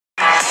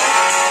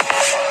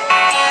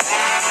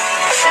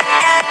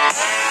Hello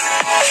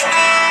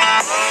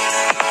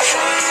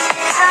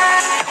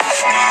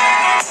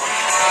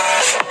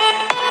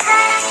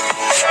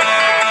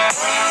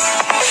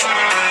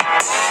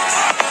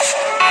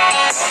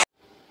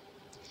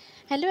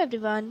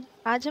everyone,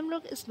 आज हम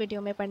लोग इस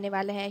वीडियो में पढ़ने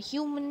वाले हैं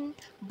human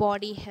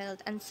body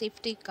health and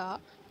safety का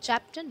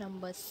chapter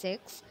number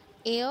 6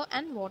 air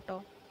and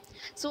water.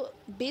 So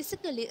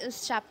basically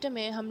इस चैप्टर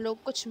में हम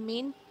लोग कुछ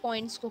मेन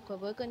पॉइंट्स को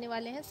कवर करने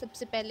वाले हैं।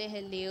 सबसे पहले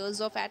है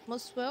layers of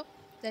atmosphere,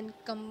 then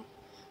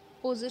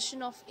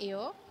composition of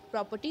air,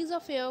 properties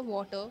of air,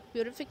 water,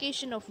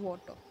 purification of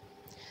water.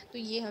 तो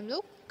ये हम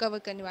लोग कवर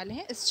करने वाले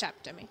हैं इस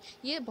चैप्टर में।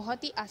 ये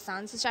बहुत ही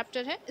आसान सा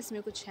चैप्टर है,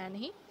 इसमें कुछ है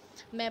नहीं।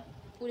 मैं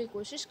पूरी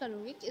कोशिश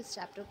करूँगी कि इस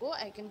चैप्टर को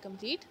I can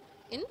complete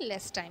in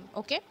less time.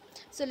 Okay,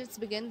 so let's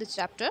begin this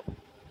chapter.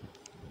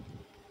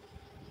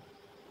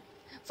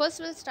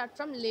 First will start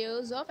from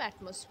layers of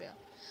atmosphere.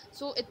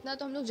 सो इतना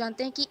तो हम लोग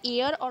जानते हैं कि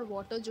एयर और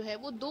वाटर जो है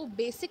वो दो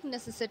बेसिक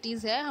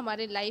नेसेसिटीज़ है,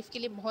 हमारे लाइफ के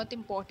लिए बहुत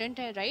इंपॉर्टेंट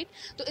है, राइट।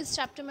 तो इस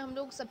चैप्टर में हम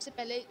लोग सबसे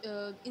पहले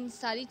इन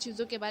सारी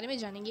चीज़ों के बारे में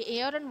जानेंगे।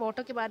 एयर एंड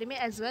वाटर के बारे में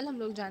एज वेल हम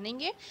लोग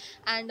जानेंगे,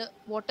 एंड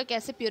वाटर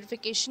कैसे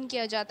प्योरिफिकेशन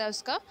किया जाता है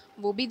उसका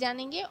वो भी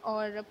जानेंगे,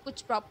 और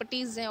कुछ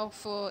प्रॉपर्टीज़ हैं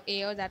of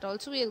air that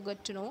also we will get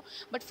to know.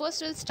 But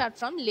first will start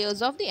from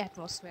layers of the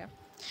atmosphere.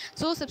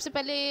 सो सबसे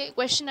पहले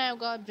क्वेश्चन आया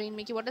होगा ब्रेन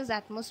में कि what is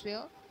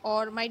atmosphere,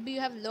 or might be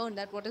you have learned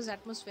that what is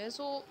atmosphere.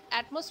 So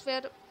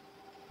atmosphere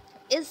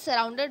is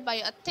surrounded by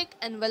a thick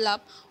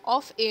envelope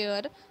of air.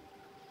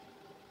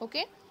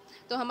 Okay,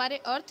 तो हमारे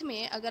अर्थ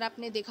में अगर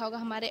आपने देखा होगा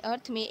हमारे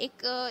अर्थ में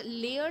एक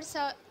लेयर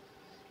सा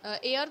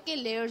एयर के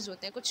लेयर्स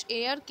होते हैं, कुछ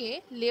एयर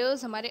के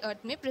लेयर्स हमारे अर्थ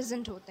में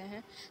प्रेजेंट होते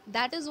हैं।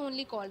 That is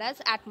only called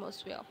as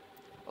atmosphere.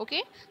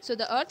 Okay, so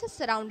the earth is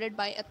surrounded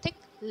by a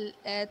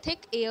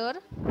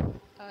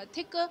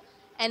thick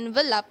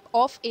envelope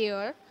of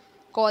air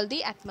called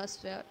the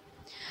atmosphere.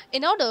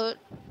 In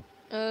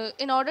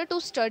order to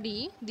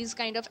study these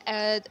kind of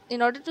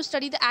in order to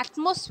study the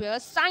atmosphere,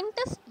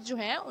 scientists जो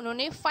हैं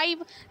उन्होंने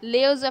 5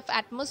 layers of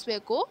atmosphere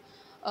को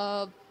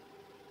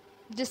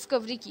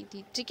discovery की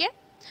थी। ठीक है,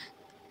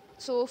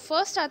 so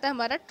first आता है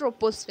हमारा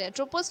ट्रोपोस्फेयर।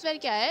 ट्रोपोस्फेयर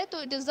क्या है?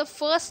 तो it is the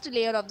first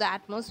layer of the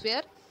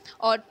atmosphere,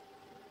 और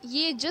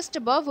ये जस्ट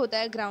अबव होता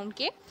है ग्राउंड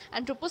के।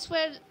 एंड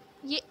ट्रोपोस्फेयर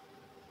ये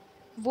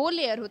वो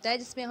लेयर होता है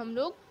जिसमें हम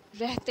लोग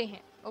रहते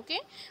हैं। ओके,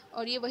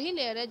 और ये वही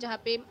लेयर है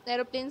जहाँ पे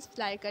एरोप्लेन्स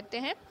फ्लाई करते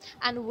हैं,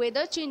 एंड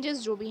वेदर चेंजेस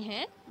जो भी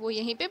हैं वो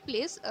यहीं पे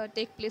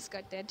टेक प्लेस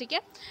करते हैं। ठीक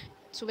है,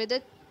 so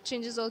whether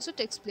changes also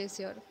takes place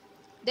here.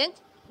 Then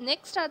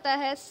next आता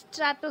है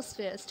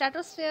स्ट्रेटोस्फेयर।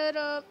 स्ट्रेटोस्फेयर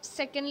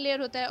सेकेंड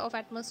लेयर होता है ऑफ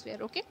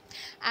एटमॉस्फेयर। ओके,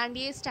 एंड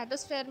ये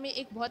स्ट्रेटोस्फेयर में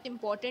एक बहुत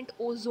इंपॉर्टेंट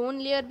ओजोन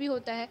लेयर भी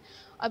होता है।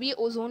 अब ये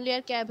ओजोन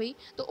लेयर क्या है भाई?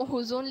 तो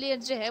ओजोन लेयर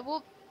जो है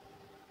वो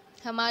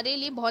हमारे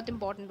लिए बहुत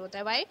इंपॉर्टेंट होता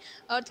है। वाई?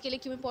 अर्थ के लिए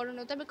क्यों इंपॉर्टेंट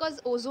होता है? बिकॉज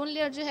ओजोन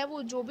लेयर जो है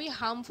वो जो भी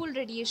हार्मफुल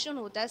रेडिएशन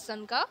होता है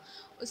सन का,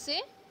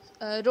 उसे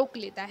रोक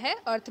लेता है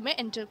अर्थ में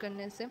एंटर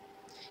करने से।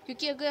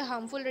 क्योंकि अगर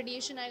हार्मफुल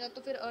रेडिएशन आएगा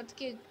तो फिर अर्थ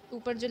के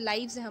ऊपर जो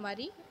लाइव्स है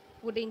हमारी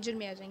वो डेंजर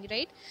में आ जाएंगी,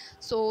 right.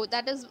 So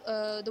that is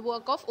the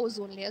work of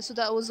ozone layer. So the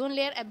ozone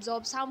layer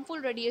absorbs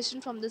harmful radiation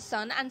from the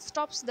sun and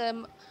stops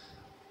them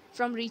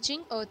from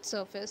reaching earth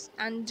surface.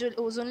 And जो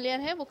ओजोन लेयर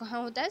है वो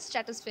कहाँ होता है?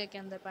 स्ट्रेटोस्फेयर के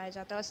अंदर पाया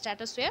जाता है, और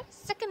स्ट्रेटोस्फेयर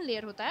सेकेंड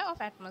लेयर होता है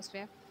ऑफ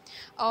एटमॉस्फेयर।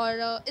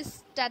 और इस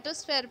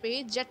स्ट्रेटोस्फेयर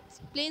पे जेट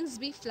प्लेन्स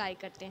भी फ्लाई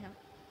करते हैं।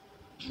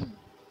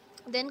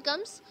 Then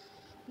comes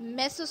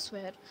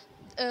mesosphere.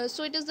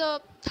 So it is the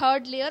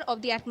third layer of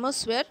the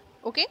atmosphere.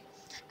 Okay,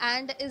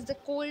 and is the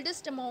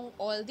coldest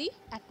among all the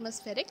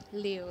atmospheric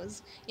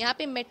layers. यहाँ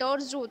पे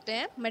मेटोर्स जो होते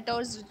हैं,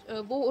 मेटोर्स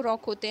वो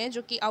रॉक होते हैं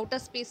जो कि आउटर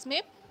स्पेस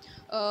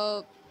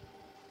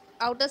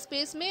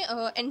में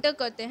एंटर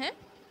करते हैं।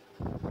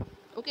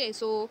 Okay,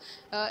 so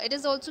it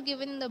is also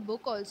given in the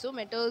book also.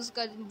 Matters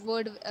का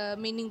वर्ड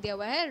मीनिंग दिया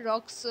हुआ है,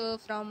 rocks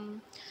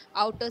from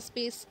outer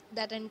space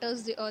that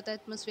enters the earth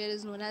atmosphere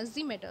is known as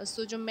the matters.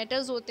 सो जो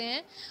मेटर्स होते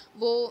हैं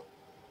वो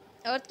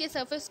अर्थ के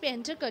सरफेस पे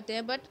एंटर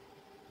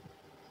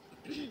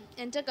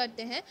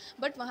करते हैं,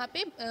 बट वहाँ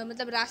पे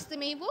मतलब रास्ते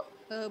में ही वो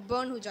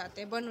बर्न हो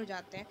जाते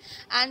हैं।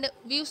 And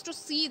we use to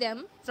see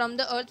them from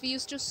the earth, we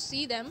use to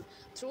see them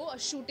through a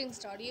shooting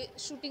star. ये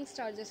शूटिंग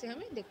स्टार जैसे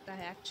हमें दिखता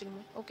है एक्चुअली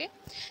में। ओके,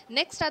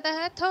 नेक्स्ट आता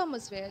है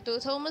थर्मोस्फेयर। तो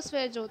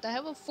थर्मोस्फेयर जो होता है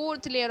वो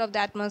fourth layer of the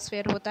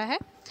atmosphere होता है,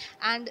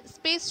 एंड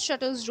स्पेस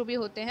शटल्स जो भी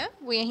होते हैं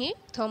वो यहीं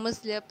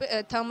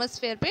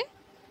थर्मोस्फेयर पे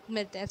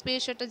मिलते हैं।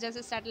 स्पेस शटल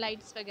जैसे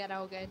सैटेलाइट्स वगैरह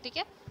हो गए। ठीक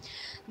है,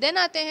 देन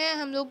आते हैं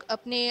हम लोग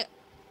अपने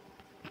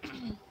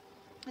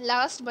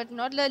last but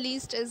not the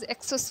least is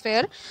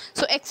exosphere.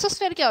 So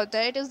exosphere क्या होता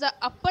है? It is the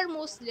upper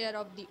most layer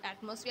of the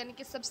atmosphere, यानी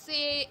कि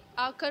सबसे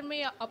आखिर में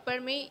या अपर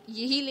में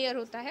यही लेयर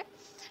होता है,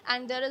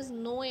 and there is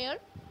no air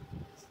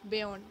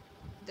beyond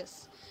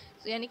this.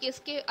 यानी कि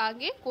इसके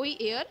आगे कोई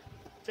एयर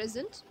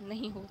प्रेजेंट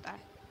नहीं होता है।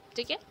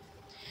 ठीक है,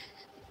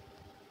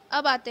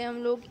 अब आते हैं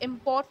हम लोग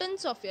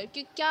इम्पॉर्टेंस ऑफ एयर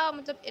कि क्या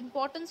मतलब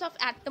इम्पॉर्टेंस ऑफ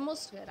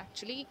एटमॉस्फेयर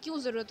एक्चुअली क्यों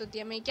ज़रूरत होती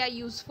है हमें, क्या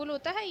यूज़फुल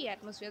होता है ये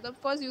एटमॉस्फेयर? तो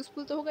ऑफकोर्स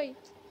यूज़फुल तो होगा ही।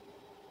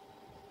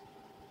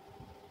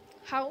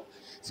 How?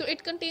 So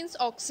it contains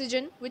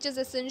oxygen, which is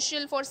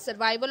essential for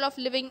survival of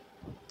living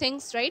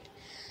things, right?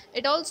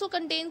 It also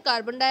contains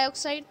carbon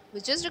dioxide,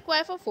 which is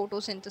required for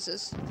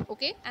photosynthesis.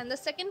 Okay, and the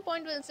second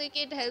point will say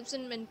it helps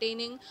in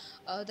maintaining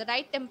the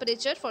right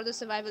temperature for the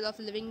survival of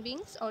living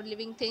beings or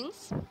living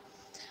things.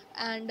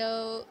 And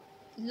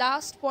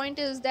last point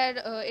is that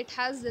it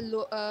has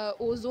the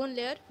ozone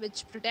layer,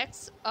 which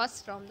protects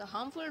us from the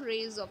harmful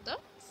rays of the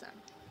sun.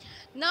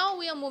 Now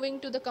we are moving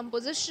to the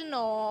composition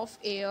of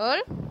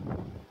air.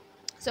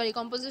 Sorry,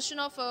 composition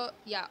of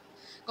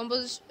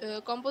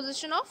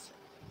composition of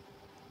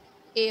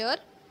air.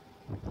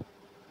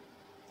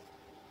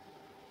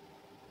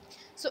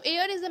 So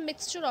air is a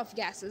mixture of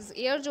gases.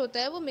 Air जो होता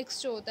है वो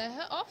mixture होता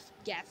है of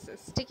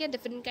gases. ठीक है,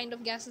 different kind of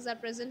gases are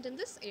present in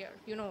this air,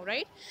 you know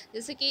right.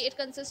 जैसे कि it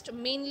consist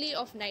mainly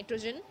of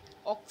nitrogen,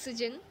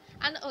 oxygen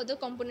and other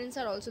components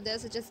are also there,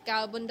 such as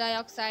carbon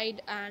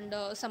dioxide and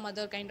some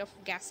other kind of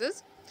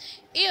gases.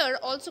 Air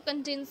also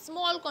contains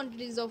small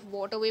quantities of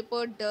water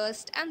vapor,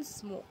 dust and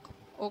smoke.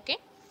 Okay,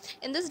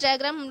 in this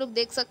diagram हम लोग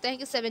देख सकते हैं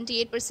कि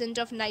 78%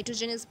 of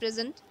nitrogen is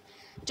present,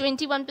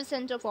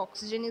 21% of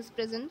oxygen is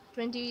present,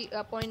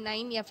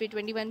 20.9 या फिर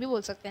 21 भी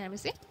बोल सकते हैं हम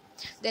इसे.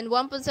 Then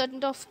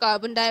 1% of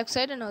carbon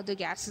dioxide and other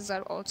gases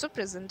are also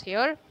present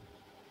here.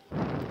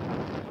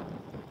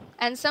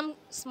 And some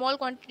small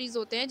quantities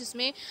होते हैं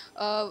जिसमें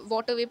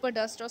water vapor,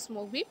 dust और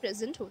smoke भी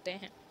present होते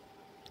हैं.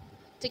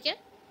 ठीक है,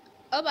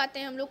 अब आते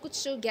हैं हम लोग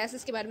कुछ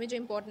गैसेस के बारे में जो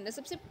इम्पोर्टेंट है.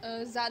 सबसे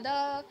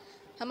ज़्यादा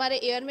हमारे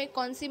एयर में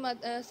कौन सी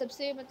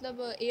सबसे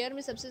मतलब एयर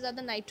में सबसे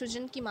ज़्यादा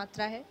नाइट्रोजन की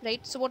मात्रा है,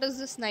 right. So what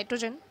is this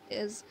nitrogen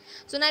is?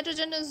 So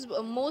nitrogen is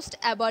most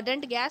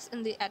abundant gas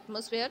in the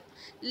atmosphere.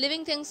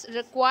 Living things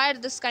require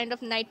this kind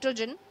of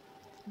nitrogen,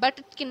 but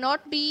it can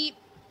not be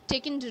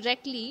taken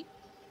directly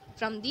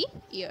from the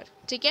air.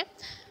 ठीक है,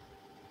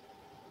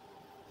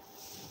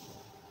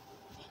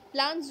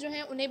 plants जो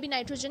हैं उन्हें भी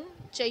nitrogen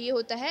चाहिए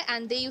होता है,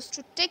 and they use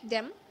to take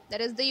them,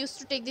 that is they used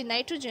to take the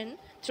nitrogen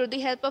through the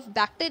help of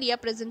bacteria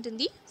present in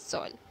the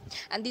soil,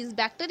 and these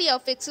bacteria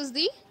fixes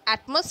the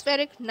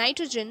atmospheric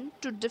nitrogen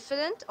to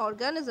different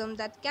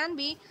organisms that can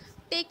be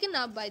taken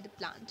up by the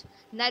plant.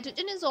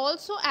 Nitrogen is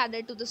also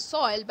added to the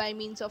soil by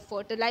means of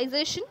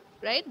fertilization,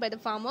 right, by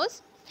the farmers,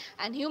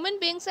 and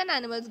human beings and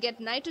animals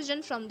get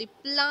nitrogen from the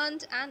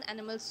plant and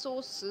animal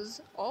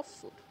sources of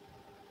food.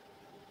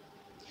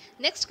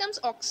 Next comes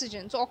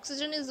oxygen. So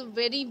oxygen is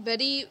very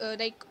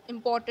like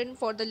important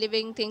for the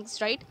living things,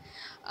 right,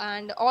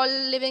 and all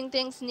living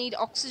things need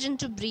oxygen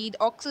to breathe.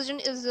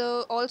 Oxygen is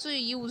also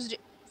used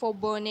for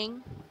burning.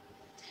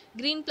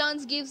 Green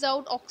plants gives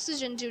out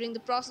oxygen during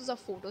the process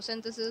of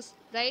photosynthesis,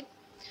 right.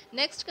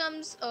 Next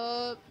comes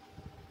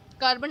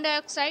carbon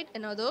dioxide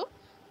and other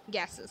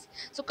gases.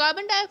 So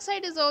carbon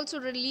dioxide is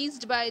also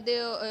released by the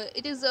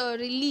it is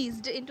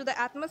released into the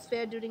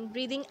atmosphere during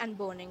breathing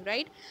and burning,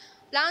 right.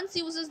 Plants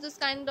uses this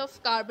kind of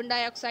carbon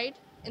dioxide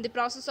in the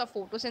process of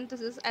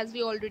photosynthesis, as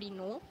we already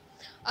know.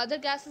 Other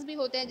gases भी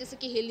होते हैं जैसे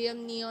कि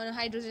helium, neon,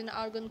 hydrogen,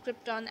 argon,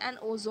 krypton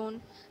and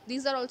ozone.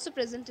 These are also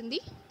present in the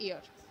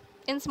air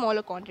in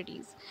smaller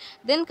quantities.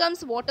 Then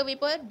comes water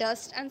vapor,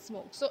 dust and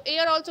smoke. So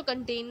air also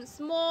contains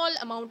small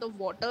amount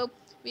of water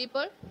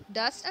vapor,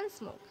 dust and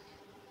smoke.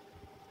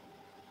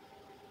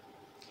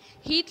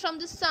 Heat from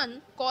the sun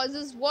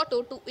causes water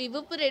to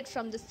evaporate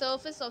from the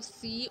surface of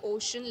sea,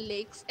 ocean,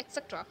 lakes,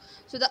 etc.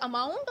 So the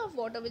amount of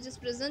water which is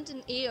present in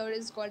air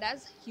is called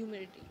as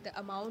humidity. The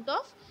amount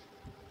of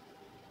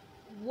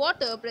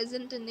water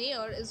present in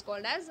air is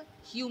called as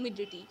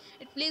humidity.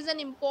 It plays an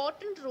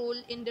important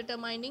role in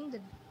determining the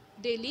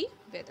daily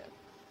weather.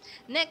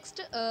 Next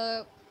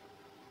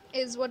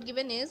is what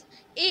given is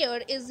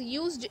air is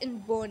used in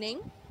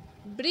burning,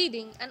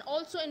 breathing and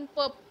also in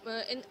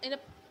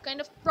a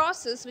kind of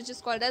process which is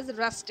called as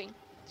rusting.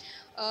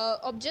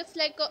 Objects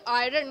like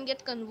iron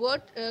gets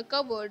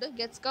covered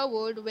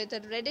with a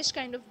reddish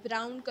kind of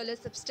brown color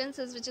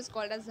substances which is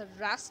called as a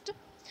rust,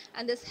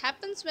 and this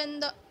happens when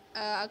the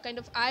kind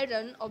of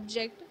iron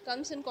object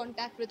comes in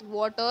contact with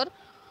water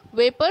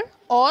vapor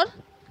or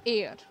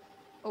air.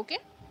 Okay,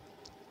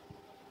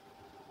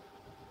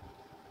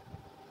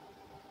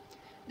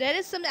 there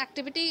is some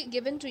activity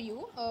given to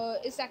you.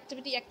 इस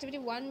activity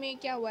 1 में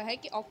क्या हुआ है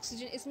कि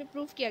oxygen इसमें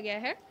prove किया गया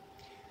है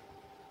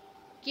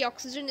कि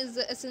oxygen is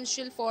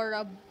essential for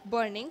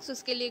burning. सो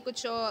इसके लिए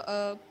कुछ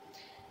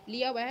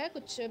लिया हुआ है,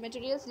 कुछ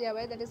मटेरियल्स लिया हुआ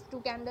है, that is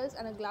 2 candles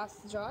and a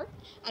glass jar,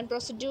 and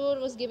procedure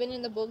was given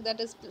in the book.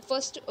 That is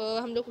first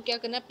हम लोग को क्या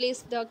करना है,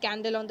 place the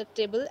candle on the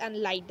table and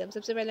light them.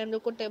 सबसे पहले हम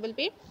लोग को टेबल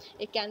पे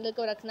एक कैंडल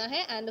को रखना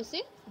है एंड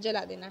उसे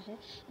जला देना है.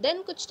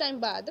 देन कुछ टाइम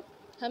बाद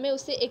हमें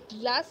उसे एक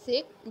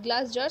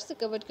ग्लास जार से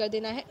कवर कर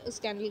देना है उस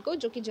कैंडल को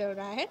जो कि जल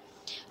रहा है.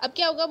 अब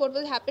क्या होगा, what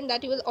will happen,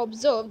 that you will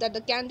observe that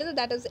the candle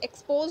that is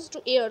exposed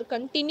to air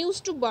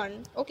continues to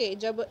burn. Okay,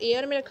 जब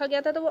एयर में रखा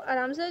गया था तो वो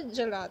आराम से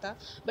जल रहा था,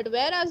 but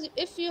where as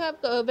if you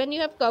have when you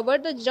have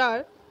covered the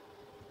jar,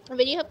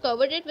 when you have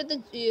covered it with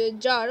the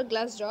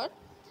glass jar,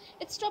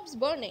 it stops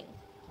burning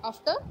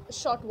after a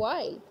short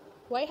while.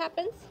 Why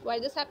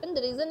this happens?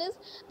 The reason is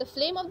the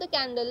flame of the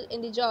candle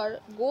in the jar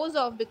goes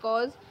off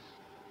because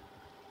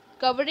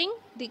covering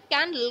the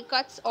candle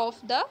cuts off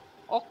the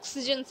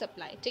oxygen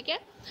supply. ठीक है,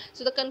 so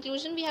the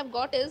conclusion we have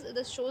got is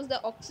this shows the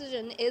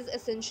oxygen is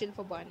essential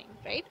for burning,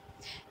 right?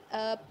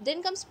 Then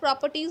comes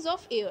properties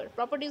of air.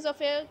 Properties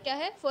of air क्या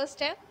है? First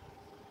है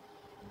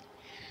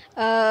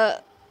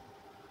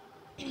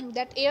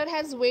that air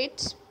has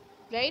weight,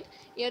 right?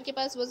 air के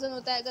पास वजन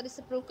होता है. अगर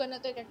इसे prove करना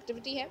तो एक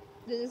एक्टिविटी है.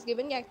 This is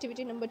given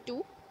activity number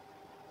 2.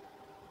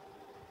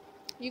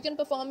 You can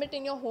perform it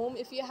in your home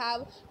if you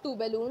have 2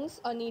 balloons,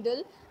 a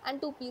needle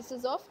and 2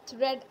 pieces of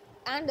thread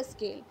and a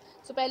scale.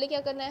 So पहले क्या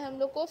करना है हम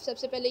लोग को?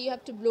 सबसे पहले you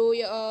have to blow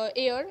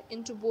air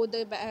into both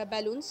the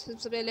balloons.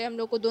 सबसे पहले हम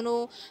लोग को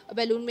दोनों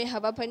बैलून में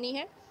हवा भरनी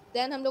है.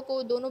 Then हम लोग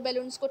को दोनों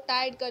बैलून्स को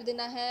टाइड कर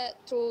देना है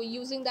through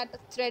using that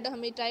thread.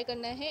 हमें ट्राई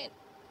करना है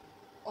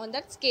on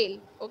that scale.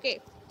 Okay,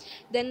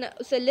 then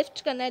उसे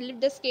लिफ्ट करना है. Lift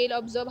the scale.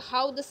 Observe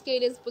how the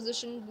scale is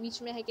position.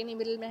 बीच में है कि नहीं,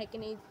 मिडिल में है कि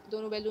नहीं,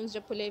 दोनों बैलून्स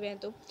जब खुले हुए हैं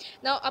तो.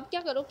 नाउ अब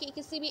क्या करो कि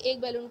किसी भी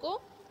एक बैलून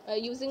को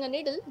using a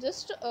needle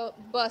just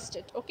burst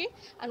it. Okay,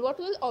 and what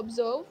will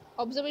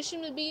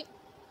observation will be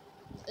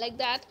like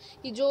that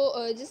कि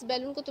जो जिस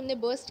बैलून को तुमने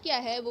बर्स्ट किया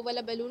है वो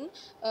वाला बैलून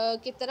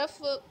की तरफ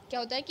क्या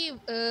होता है कि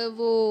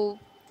वो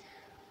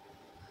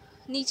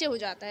नीचे हो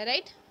जाता है,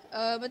 राइट?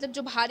 मतलब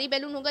जो भारी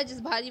बैलून होगा,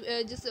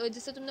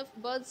 जिससे तुमने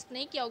बर्स्ट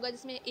नहीं किया होगा,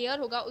 जिसमें एयर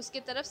होगा, उसके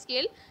तरफ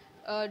स्केल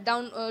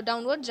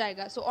downward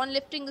जाएगा. So on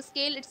lifting the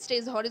scale it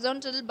stays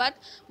horizontal, but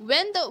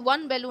when the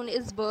one balloon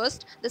is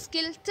burst the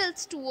scale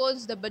tilts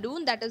towards the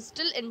balloon that is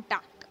still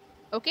intact.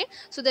 Okay,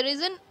 so the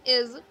reason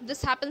is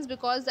this happens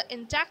because the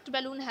intact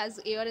balloon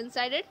has air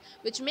inside it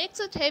which makes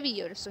it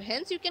heavier, so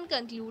hence you can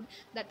conclude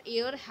that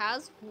air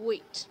has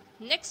weight.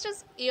 Next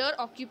is air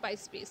occupies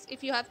space.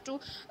 If you have to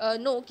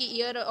know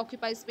कि air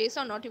occupies space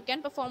or not, you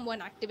can perform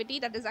one activity,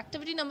 that is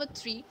activity number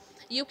 3.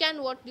 You can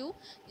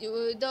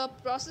the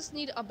process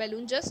need a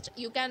balloon. Just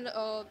you can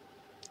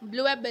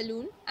blow a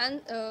balloon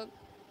and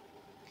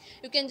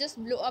you can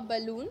just blow a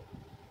balloon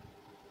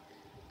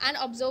and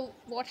observe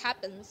what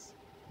happens.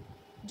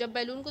 जब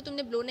balloon को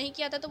तुमने blow नहीं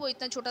किया था तो वो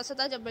इतना छोटा सा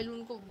था. जब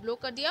बैलून को ब्लो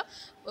कर दिया,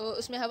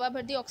 उसमें हवा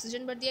भर दी,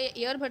 ऑक्सीजन भर दिया,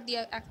 एयर भर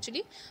दिया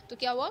एक्चुअली, तो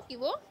क्या हुआ कि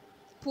वो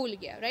फूल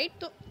गया, राइट?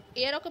 तो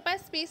air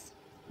occupies space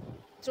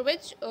through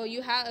which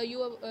you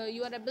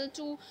are able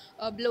to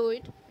blow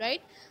it,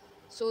 right?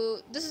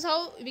 So this is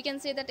how we can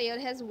say that air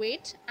has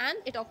weight and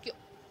it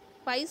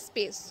occupies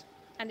space,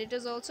 and it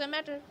is also a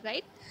matter,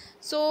 right?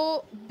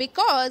 So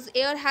because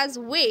air has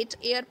weight,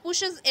 air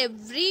pushes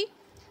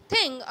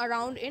everything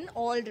around in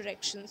all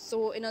directions.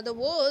 So in other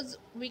words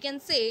we can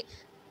say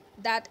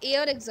that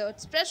air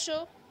exerts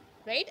pressure,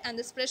 right? And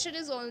this pressure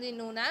is only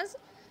known as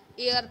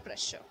air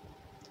pressure.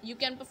 You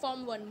can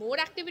perform one more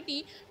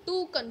activity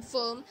to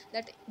confirm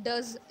that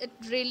does air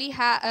really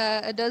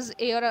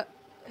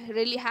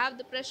have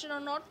the pressure or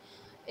not.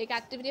 एक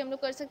activity हम लोग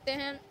कर सकते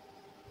हैं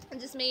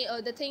जिसमें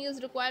the thing is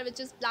required, which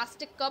is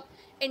plastic cup,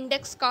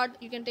 index card.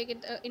 You can take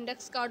it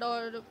index card,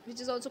 or which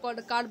is also called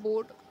a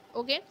cardboard.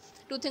 Okay,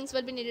 2 things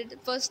will be needed.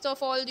 First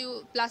of all,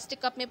 you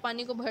plastic cup में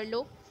पानी को भर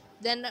लो,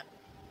 then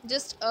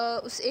just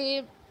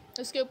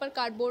उसके ऊपर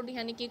cardboard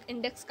यानी कि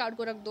index card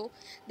को रख दो,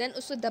 देन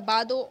उसको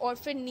दबा दो और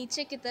फिर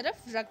नीचे की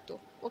तरफ रख दो.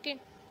 Okay,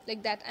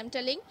 like that I'm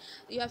telling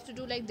you have to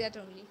do like that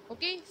only.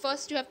 Okay,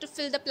 first you have to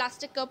fill the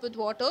plastic cup with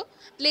water,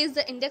 place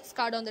the index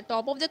card on the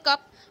top of the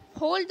cup,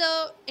 hold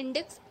the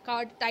index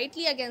card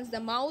tightly against the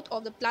mouth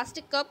of the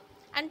plastic cup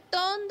and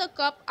turn the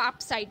cup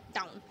upside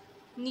down.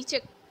 नीचे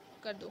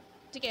कर दो,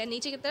 ठीक है,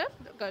 नीचे की तरफ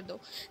कर दो.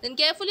 Then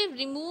carefully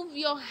remove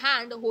your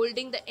hand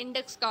holding the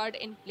index card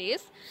in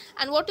place,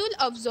 and what you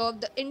will observe,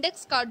 the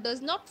index card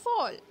does not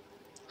fall.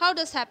 How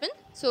does happen?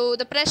 So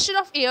the pressure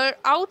of air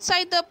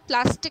outside the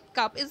plastic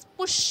cup is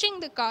pushing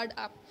the card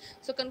up.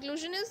 So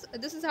conclusion is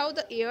this is how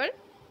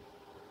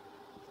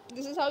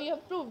you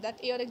have proved that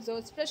air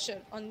exerts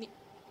pressure on the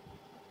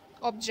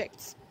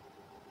objects.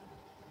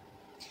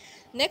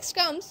 Next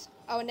comes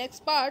our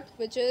next part,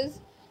 which is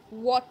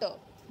water.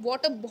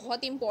 Water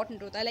बहुत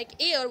important होता है. Like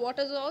air,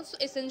 water is also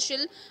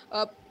essential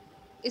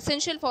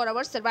for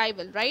our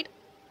survival, right?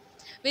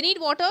 We need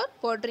water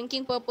for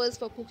drinking purpose,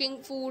 for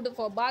cooking food,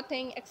 for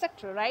bathing,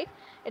 etc., right?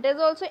 It is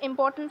also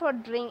important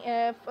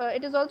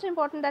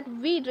that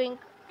we drink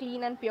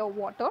clean and pure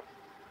water.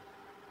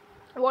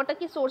 Water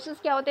के sources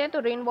क्या होते हैं? तो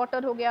rain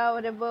water हो गया,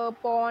 river,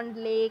 pond,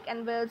 lake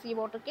and Wales, ये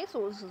water के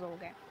sources हो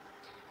गए.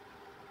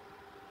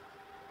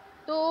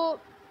 तो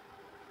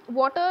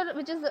water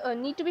which is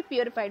need to be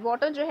purified,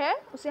 water जो है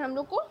उसे हम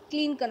लोग को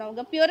क्लीन करना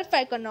होगा,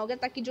 प्योरीफाई करना होगा,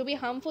 ताकि जो भी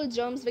हार्मफुल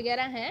जर्म्स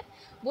वगैरह हैं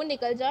वो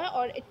निकल जाए,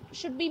 और it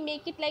should be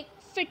make it like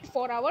fit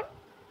for our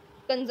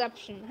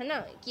consumption, है ना,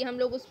 कि हम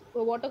लोग उस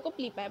वाटर को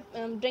पी पाए,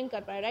 ड्रिंक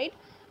कर पाए, right?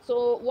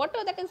 So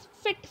water that is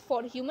fit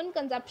for human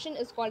consumption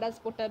is called as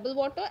portable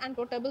water, and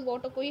portable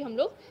water को ही हम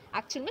लोग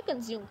एक्चुअल में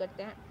कंज्यूम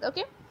करते हैं.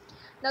 Okay,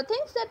 now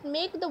things that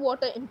make the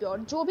water impure,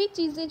 जो भी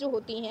चीज़ें जो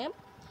होती हैं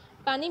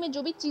पानी में,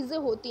 जो भी चीज़ें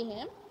होती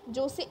हैं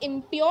जो उसे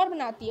इम्प्योर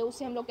बनाती है,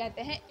 उसे हम लोग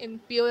कहते हैं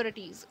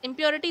इम्प्योरिटीज़.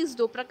 इम्प्योरिटीज़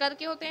 2 प्रकार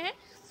के होते हैं,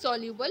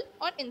 सॉल्यूबल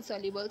और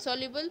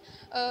इनसॉल्यूबल.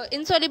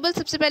 इनसॉल्यूबल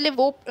सबसे पहले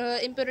वो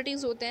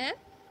इम्प्योरिटीज़ होते हैं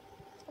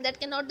that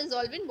can not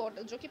dissolve in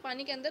water, जो कि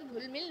पानी के अंदर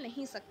घुल मिल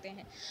नहीं सकते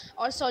हैं।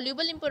 और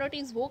सॉल्यूबल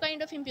इम्प्योरिटीज़ वो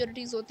काइंड ऑफ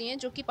इम्प्योरिटीज़ होती हैं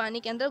जो कि पानी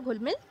के अंदर घुल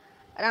मिल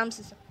आराम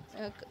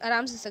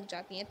से सक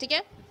जाती हैं, ठीक है।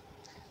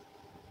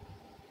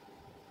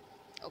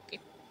 ओके,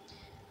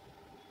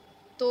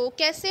 तो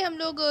कैसे हम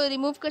लोग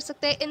रिमूव कर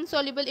सकते हैं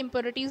insoluble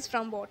impurities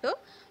from water?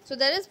 So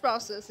there is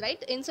process,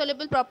 right.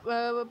 Insoluble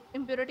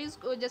impurities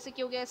जैसे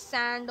कि हो गया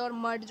सैंड और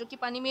मड, जो कि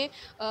पानी में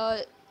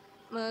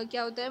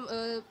क्या होता है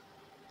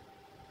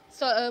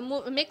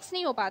मिक्स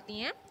नहीं हो पाती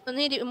हैं,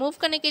 उन्हें रिमूव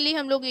करने के लिए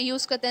हम लोग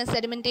यूज़ करते हैं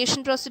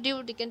sedimentation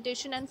procedure,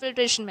 decantation and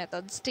filtration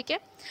methods, ठीक है।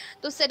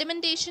 तो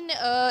सेडिमेंटेशन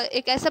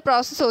एक ऐसा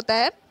प्रोसेस होता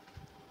है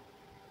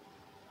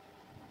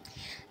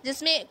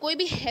जिसमें कोई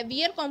भी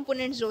हैवियर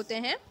कंपोनेंट्स जो होते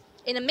हैं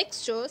इन अ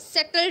मिक्सचर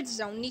सेटल्स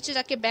डाउन, नीचे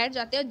जाके बैठ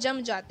जाते हैं,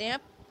 जम जाते हैं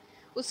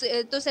उस।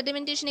 तो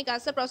सेडिमेंटेशन एक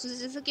ऐसा प्रोसेस है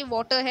जैसे कि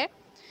वाटर है,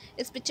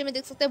 इस पिक्चर में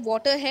देख सकते हैं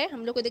वाटर है,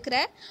 हम लोग को दिख रहा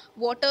है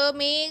वाटर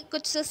में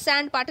कुछ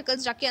सैंड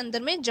पार्टिकल्स जाके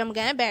अंदर में जम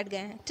गए हैं, बैठ गए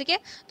हैं, ठीक है।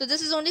 तो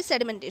this is only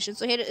sedimentation.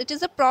 So here it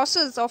is a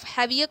process of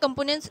heavier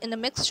components in a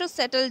mixture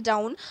settle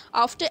down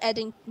after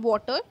adding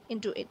water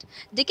into it.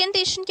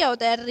 Decantation क्या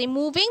होता है?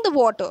 रिमूविंग द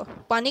वाटर,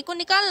 पानी को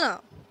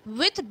निकालना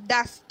with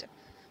dust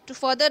to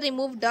further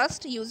remove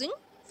dust using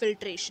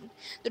filtration.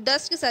 तो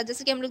dust के साथ,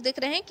 जैसे कि हम लोग देख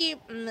रहे हैं कि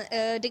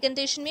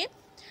डिकेंटेशन में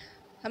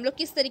हम लोग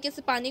किस तरीके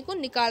से पानी को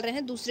निकाल रहे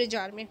हैं दूसरे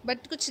जार में,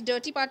 बट कुछ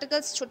डर्टी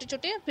पार्टिकल्स छोटे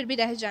छोटे फिर भी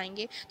रह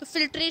जाएंगे। तो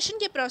फिल्ट्रेशन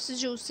के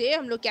प्रोसीजर से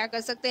हम लोग क्या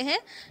कर सकते हैं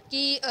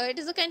कि it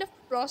is a kind of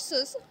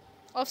process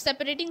of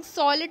separating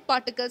solid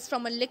particles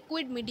from a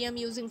liquid medium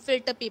using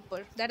filter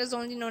paper, that is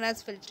only known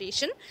as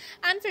filtration.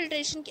 And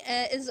filtration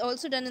is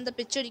also done in the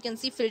picture, you can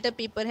see filter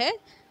paper है,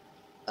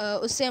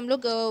 उससे हम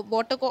लोग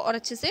water को और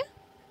अच्छे से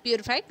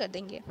purify कर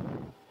देंगे,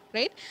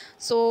 right.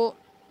 So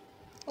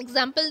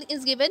example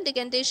is given,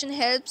 decantation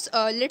helps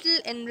little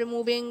in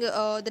removing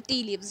the tea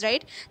leaves,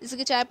 right। जैसे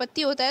कि चाय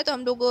पत्ती होता है तो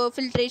हम लोग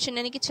फिल्ट्रेशन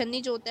यानी कि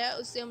छन्नी जो होता है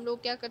उससे हम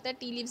लोग क्या करते हैं,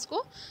 टी लीव्स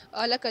को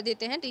अलग कर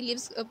देते हैं, टी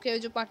लीव्स के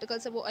जो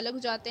पार्टिकल्स है वो अलग हो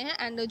जाते हैं,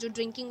 एंड जो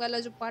ड्रिंकिंग वाला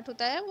जो पार्ट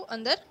होता है वो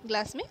अंदर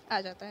ग्लास में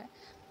आ जाता है,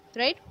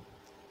 right.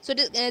 So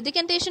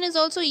decantation is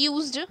also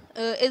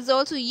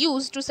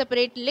used to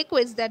separate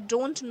liquids that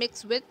don't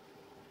mix with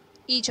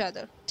each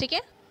other, ठीक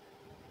है।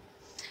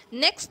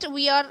 Next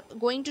we are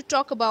going to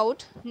talk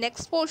about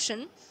next portion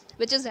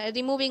which is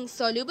removing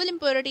soluble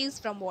impurities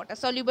from water.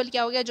 Soluble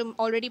क्या हो गया? जो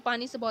already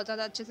पानी से बहुत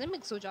ज़्यादा अच्छे से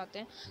मिक्स हो जाते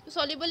हैं। तो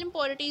soluble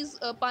impurities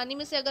पानी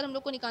में से अगर हम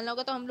लोग को निकालना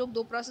होगा तो हम लोग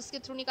दो प्रोसेस के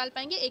थ्रू निकाल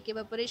पाएंगे, एक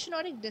evaporation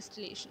और एक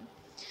distillation.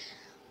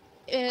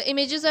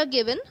 Images are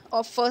given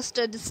of first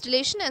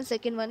distillation and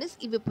second one is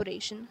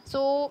evaporation.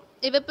 So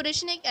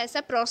evaporation एक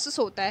ऐसा process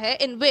होता है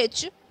in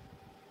which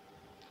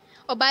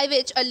और by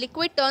which a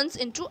liquid turns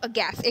into a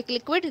gas, एक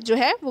liquid जो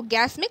है वो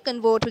gas में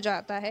convert हो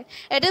जाता है.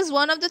 It is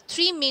one of the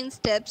three main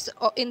steps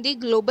in the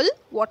global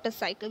water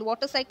cycle.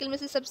 Water cycle में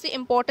से सबसे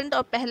important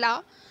और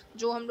पहला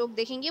जो हम लोग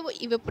देखेंगे वो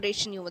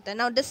इवेपोरेशन ही होता है.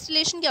 नाउ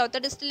डिस्टिलेशन क्या होता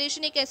है?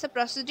 डिस्टिलेशन एक ऐसा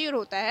प्रोसीड्यूर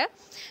होता है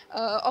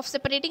of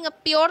separating a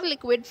pure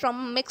liquid from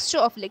mixture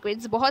of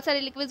liquids. बहुत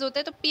सारे लिक्विड्स होते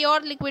हैं तो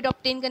प्योर लिक्विड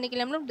ऑब्टेन करने के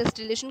लिए हम लोग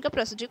डिस्टिलेशन का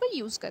प्रोसीड्यूर को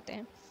यूज़ करते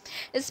हैं.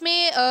 इसमें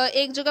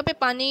एक जगह पे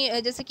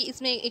पानी, जैसे कि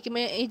इसमें एक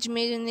इमेज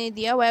में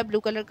दिया हुआ है ब्लू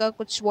कलर का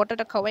कुछ वाटर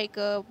रखा हुआ है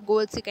एक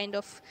गोल सी काइंड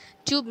ऑफ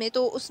ट्यूब में.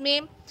 तो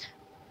उसमें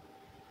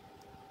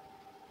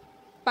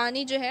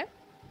पानी जो है,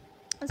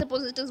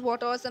 सपोज इट इज़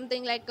वाटर और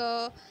something like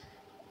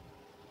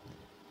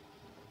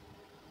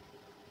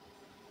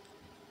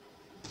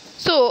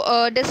so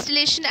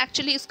distillation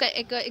actually इसका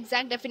एक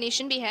एग्जैक्ट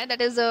डेफिनेशन भी है,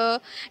 that is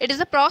it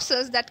is a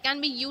process that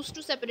can be use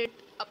to separate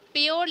a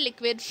pure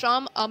liquid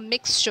from a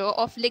mixture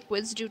of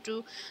liquids due to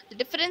the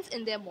difference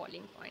in their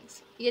boiling points.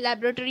 ये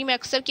laboratory में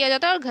अक्सर किया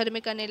जाता है और घर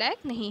में करने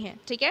लायक नहीं है,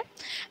 ठीक है.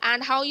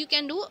 And how you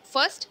can do?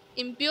 First,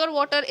 impure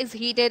water is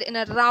heated in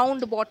a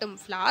round bottom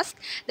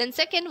flask. Then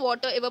second,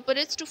 water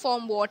evaporates to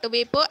form water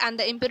vapor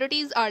and the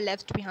impurities are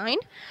left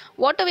behind.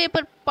 Water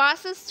vapor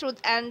passes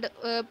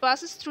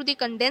through the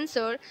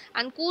condenser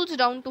and cools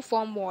down to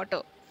form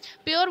water.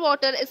 Pure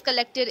water is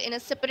collected in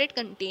a separate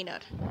container.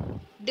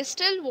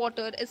 Distilled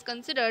water is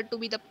considered to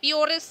be the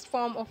purest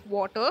form of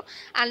water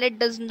and it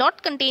does not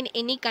contain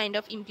any kind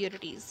of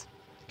impurities.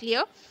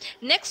 Clear?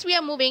 Next we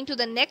are moving to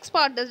the next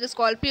part that is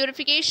called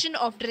purification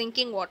of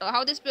drinking water.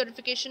 How this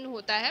purification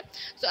होता है?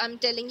 So I am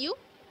telling you.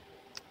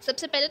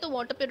 सबसे पहले तो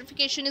water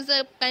purification is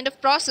a kind of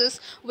process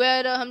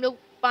where हम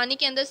लोग पानी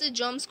के अंदर से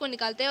germs को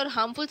निकालते हैं और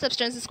harmful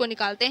substances को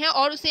निकालते हैं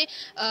और उसे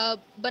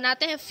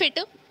बनाते हैं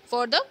fit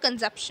for the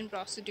consumption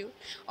procedure.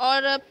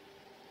 और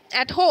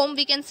at home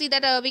we can see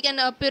that we can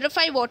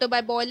purify water by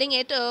boiling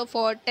it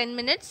for 10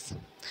 minutes.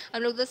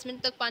 हम लोग 10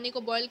 मिनट तक पानी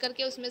को बॉयल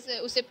करके उसमें से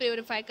उसे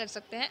प्योरीफाई कर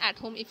सकते हैं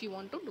at home if you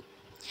want to do.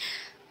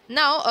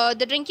 Now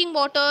the drinking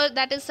water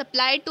that is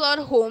supplied to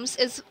our homes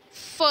is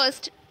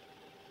first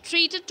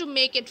treated to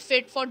make it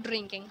fit for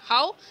drinking.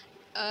 How?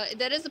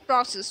 There is a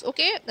process,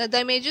 okay. The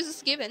images is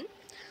given,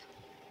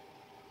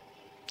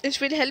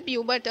 it will help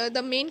you, but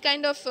the main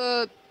kind of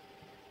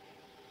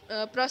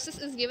process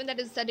is given, that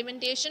is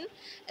sedimentation,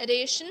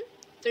 aeration,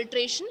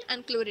 filtration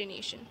and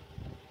chlorination.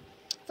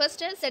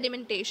 First है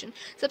sedimentation.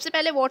 सबसे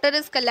पहले water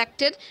is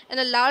collected in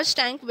a large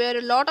tank where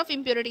a lot of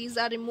impurities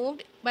are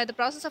removed by the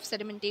process of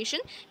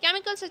sedimentation.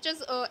 Chemicals such as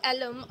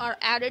alum are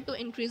added to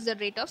increase the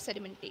rate of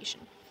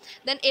sedimentation.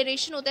 Then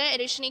aeration होता है.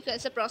 Aeration एक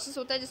ऐसा process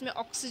होता है जिसमें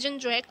oxygen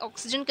जो है,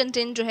 oxygen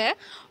content जो है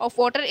ऑफ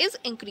वाटर इज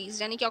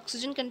इंक्रीज, यानी कि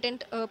ऑक्सीजन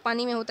कंटेंट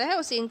पानी में होता है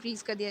उसे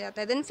इंक्रीज कर दिया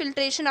जाता है. Then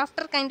filtration.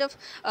 After kind of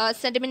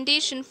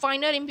sedimentation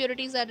फाइनर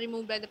impurities are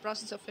remove by the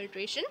process of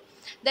filtration.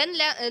 Then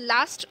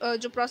last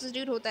जो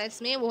प्रोसीड्यूर होता है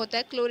इसमें वो होता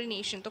है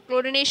क्लोरिनेशन. तो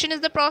chlorination is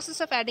the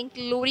process of adding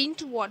chlorine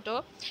to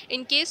water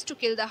in case to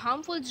kill the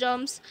harmful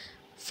germs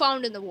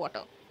found in the water.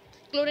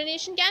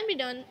 Chlorination can be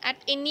done at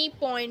any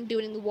point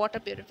during the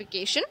water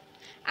purification,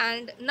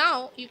 and now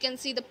you can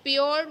see the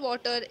pure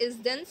water is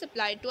then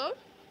supplied to our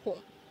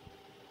home.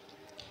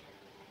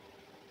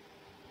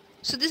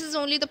 So this is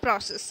only the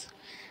process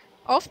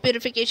of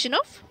purification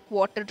of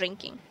water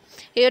drinking.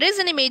 Here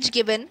is an image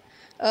given.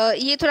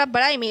 ये थोड़ा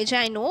बड़ा image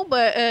है, I know,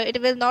 but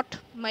it will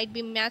not might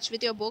be matched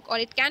with your book,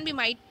 or it can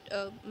be might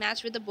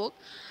match with the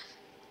book.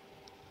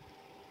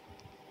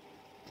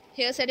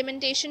 Here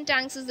sedimentation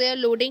tanks is there,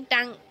 loading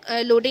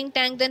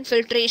tank, then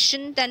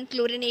filtration, then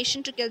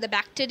chlorination to kill the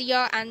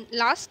bacteria, and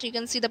last you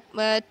can see the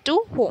to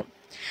home.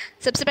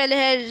 सबसे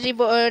पहले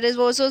है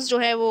reversos जो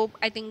है वो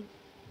I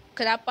think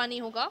खराब पानी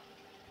होगा.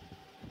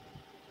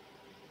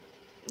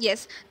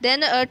 Yes,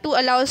 then to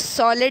allow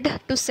solid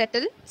to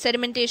settle,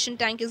 sedimentation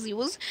tank is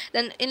used.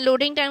 Then in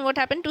loading tank what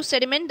happened? To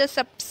sediment the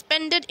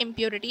suspended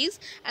impurities.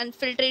 And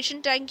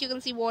filtration tank you can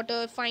see water,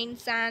 fine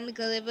sand,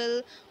 gravel,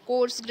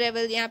 coarse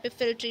gravel. यहाँ पे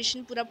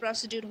filtration पूरा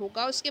procedure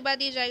होगा. उसके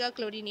बाद ये जाएगा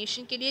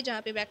chlorination के लिए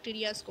जहाँ पे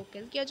bacteria को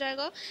kill किया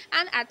जाएगा.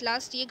 And at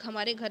last ये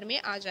हमारे घर में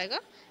आ जाएगा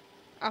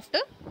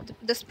after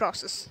this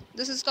process.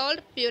 This is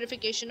called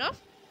purification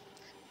of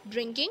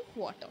drinking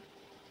water.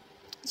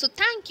 So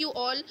thank you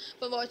all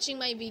for watching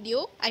my video.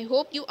 I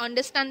hope you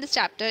understand this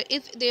chapter.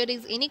 If there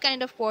is any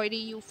kind of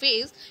query you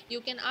face, you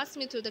can ask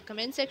me through the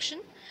comment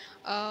section.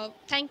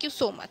 Thank you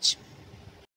so much.